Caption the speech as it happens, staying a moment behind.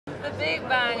The Big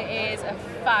Bang is a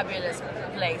fabulous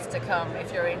place to come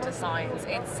if you're into science.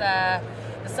 It's the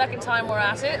second time we're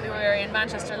at it. We were in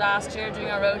Manchester last year doing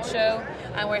our road show,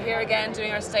 and we're here again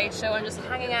doing our stage show and just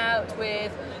hanging out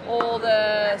with all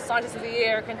the Scientists of the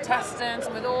Year contestants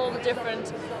and with all the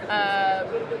different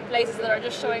places that are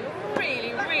just showing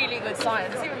really, really good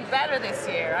science. It's even better this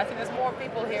year. I think there's more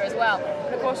people here as well.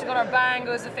 And of course we've got our Bang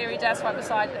goes to theory desk right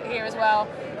beside here as well.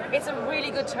 It's a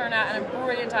really good turnout and a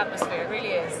brilliant atmosphere, it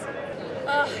really is.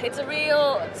 It's a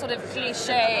real sort of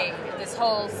cliche, this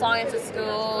whole science at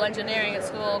school, engineering at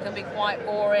school can be quite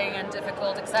boring and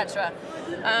difficult, etc.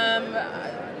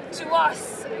 To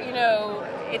us, you know,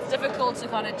 it's difficult to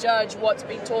kind of judge what's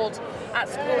being taught at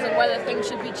schools and whether things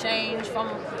should be changed from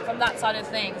that side of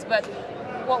things. But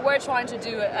what we're trying to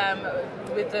do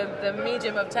with the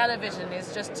medium of television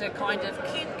is just to kind of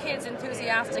keep kids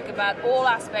enthusiastic about all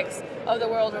aspects of the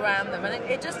world around them. And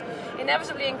it just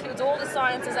inevitably includes all the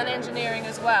sciences and engineering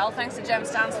as well, thanks to Jem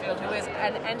Stansfield, who is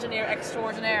an engineer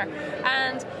extraordinaire.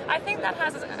 And I think that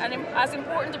has as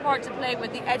important a part to play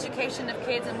with the education of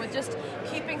kids and with just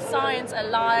keeping science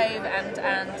alive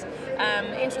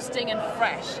and interesting and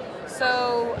fresh.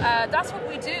 So that's what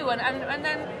we do, and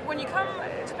then when you come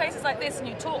to places like this and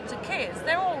you talk to kids,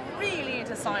 they're all really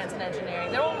into science and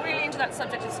engineering. They're all really into that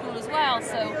subject at school as well.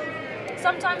 So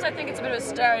sometimes I think it's a bit of a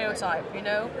stereotype, you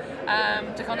know,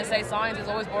 to kind of say science is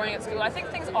always boring at school. I think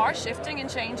things are shifting and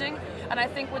changing, and I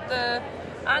think with the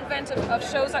advent of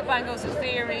shows like Bang Goes to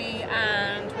Theory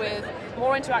and with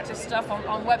more interactive stuff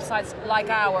on websites like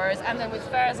ours, and then with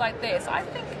fairs like this, I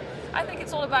think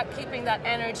it's all about keeping that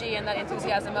energy and that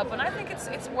enthusiasm up, and I think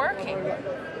it's working.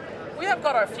 We have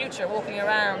got our future walking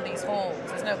around these halls,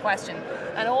 there's no question.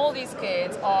 And all these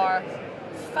kids are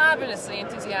fabulously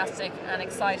enthusiastic and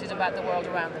excited about the world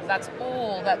around them. That's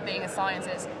all that being a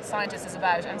scientist is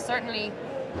about. And certainly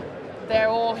they're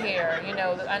all here, you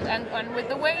know, and with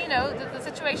the way, you know, the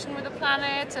situation with the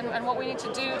planet and what we need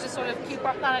to do to sort of keep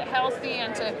our planet healthy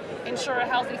and to ensure a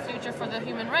healthy future for the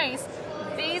human race,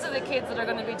 these are the kids that are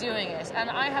going to be doing it. And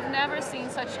I have never seen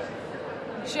such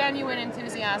genuine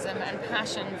enthusiasm and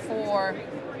passion for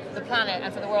the planet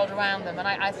and for the world around them. And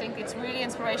I think it's really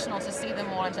inspirational to see them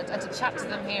all and to chat to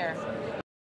them here.